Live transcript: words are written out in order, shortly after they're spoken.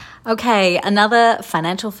Okay, another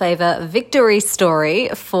financial favor victory story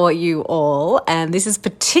for you all. And this is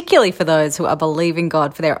particularly for those who are believing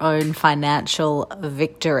God for their own financial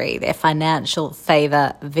victory, their financial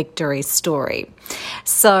favor victory story.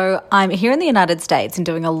 So I'm here in the United States and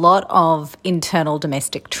doing a lot of internal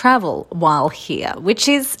domestic travel while here, which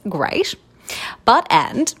is great.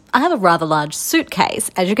 And I have a rather large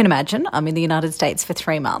suitcase. As you can imagine, I'm in the United States for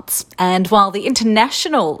 3 months. And while the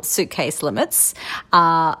international suitcase limits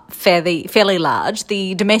are fairly large,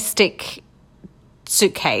 the domestic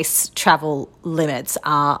suitcase travel limits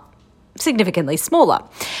are significantly smaller.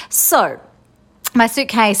 So my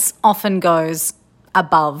suitcase often goes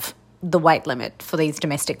above the weight limit for these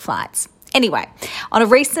domestic flights. Anyway, on a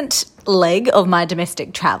recent leg of my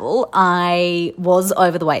domestic travel, I was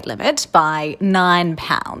over the weight limit by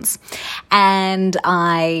 £9 and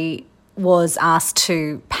I was asked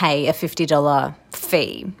to pay a $50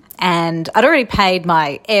 fee. And I'd already paid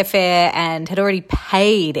my airfare and had already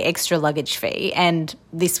paid extra luggage fee, and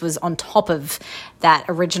this was on top of that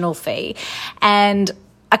original fee. And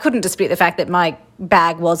I couldn't dispute the fact that my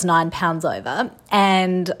bag was £9 over,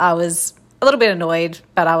 and I was a little bit annoyed,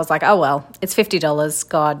 but I was like, oh well, it's $50,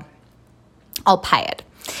 God, I'll pay it.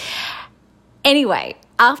 Anyway,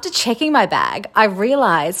 after checking my bag, I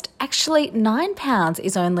realised actually £9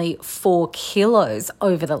 is only 4 kilos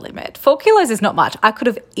over the limit. 4 kilos is not much. I could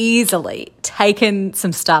have easily taken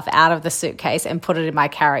some stuff out of the suitcase and put it in my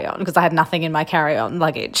carry-on because I had nothing in my carry-on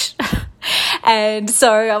luggage. And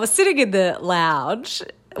so I was sitting in the lounge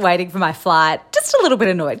waiting for my flight, just a little bit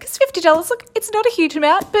annoyed because $50, look, it's not a huge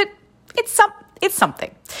amount, but it's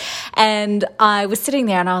something. And I was sitting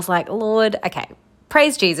there and I was like, Lord, okay,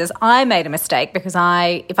 praise Jesus. I made a mistake because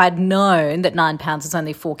if I'd known that £9 was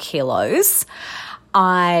only 4 kilos,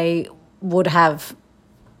 I would have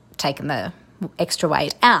taken the extra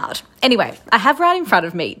weight out. Anyway, I have right in front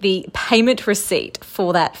of me the payment receipt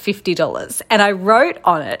for that $50. And I wrote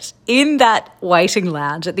on it in that waiting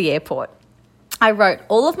lounge at the airport, I wrote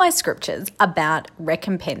all of my scriptures about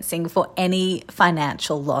recompensing for any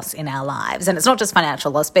financial loss in our lives. And it's not just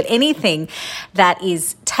financial loss, but anything that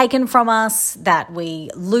is taken from us, that we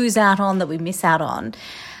lose out on, that we miss out on.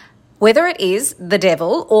 Whether it is the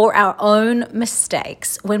devil or our own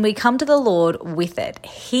mistakes, when we come to the Lord with it,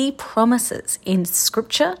 He promises in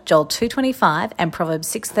Scripture, Joel 2:25 and Proverbs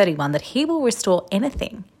 6:31, that He will restore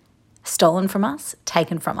anything stolen from us,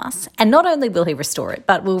 taken from us. And not only will He restore it,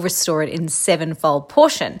 but will restore it in sevenfold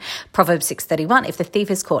portion. Proverbs 6:31, if the thief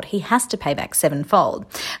is caught, he has to pay back sevenfold.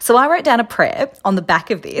 So I wrote down a prayer on the back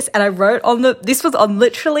of this, and I wrote this was on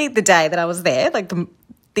literally the day that I was there, like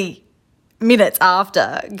the minutes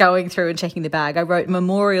after going through and checking the bag, I wrote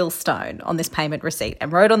memorial stone on this payment receipt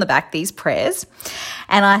and wrote on the back these prayers.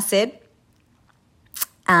 And I said,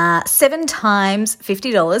 7 times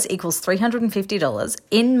 $50 equals $350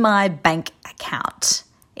 in my bank account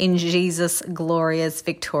in Jesus' glorious,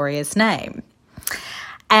 victorious name.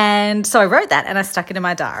 And so I wrote that and I stuck it in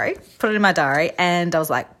my diary, put it in my diary, and I was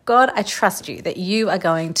like, God, I trust you that you are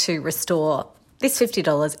going to restore this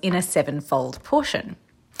 $50 in a sevenfold portion.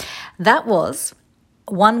 That was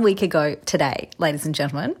 1 week ago today, ladies and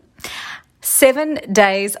gentlemen. 7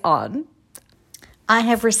 days on, I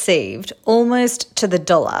have received almost to the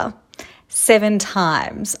dollar 7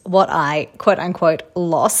 times what I, quote unquote,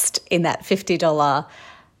 lost in that $50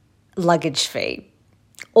 luggage fee.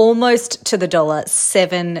 Almost to the dollar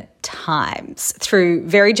 7 times through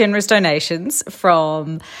very generous donations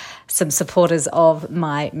from some supporters of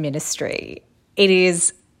my ministry. It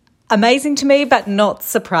is amazing to me, but not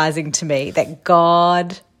surprising to me that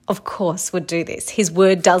God, of course, would do this. His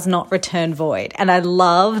word does not return void. And I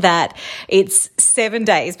love that it's 7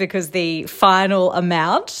 days because the final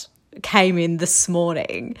amount came in this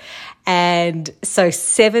morning. And so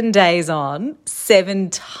 7 days on, 7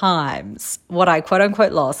 times what I quote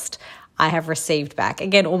unquote lost, I have received back.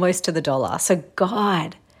 Again, almost to the dollar. So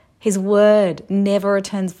God, His word never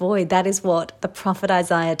returns void. That is what the prophet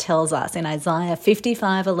Isaiah tells us in Isaiah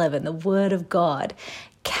 55:11. The word of God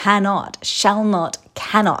shall not,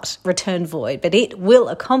 cannot return void, but it will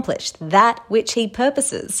accomplish that which He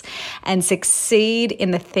purposes and succeed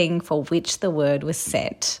in the thing for which the word was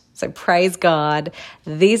sent. So praise God.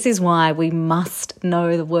 This is why we must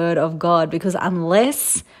know the word of God, because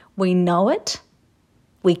unless we know it,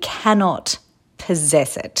 we cannot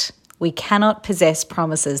possess it. We cannot possess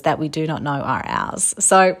promises that we do not know are ours.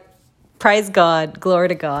 So praise God, glory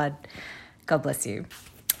to God. God bless you.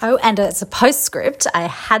 Oh, and as a postscript, I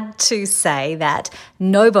had to say that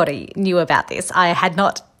nobody knew about this. I had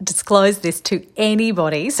not disclosed this to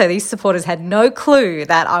anybody. So these supporters had no clue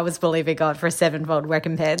that I was believing God for a sevenfold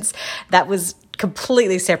recompense. That was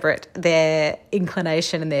completely separate, their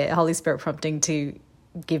inclination and their Holy Spirit prompting to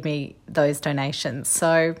give me those donations.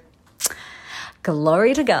 So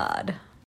glory to God.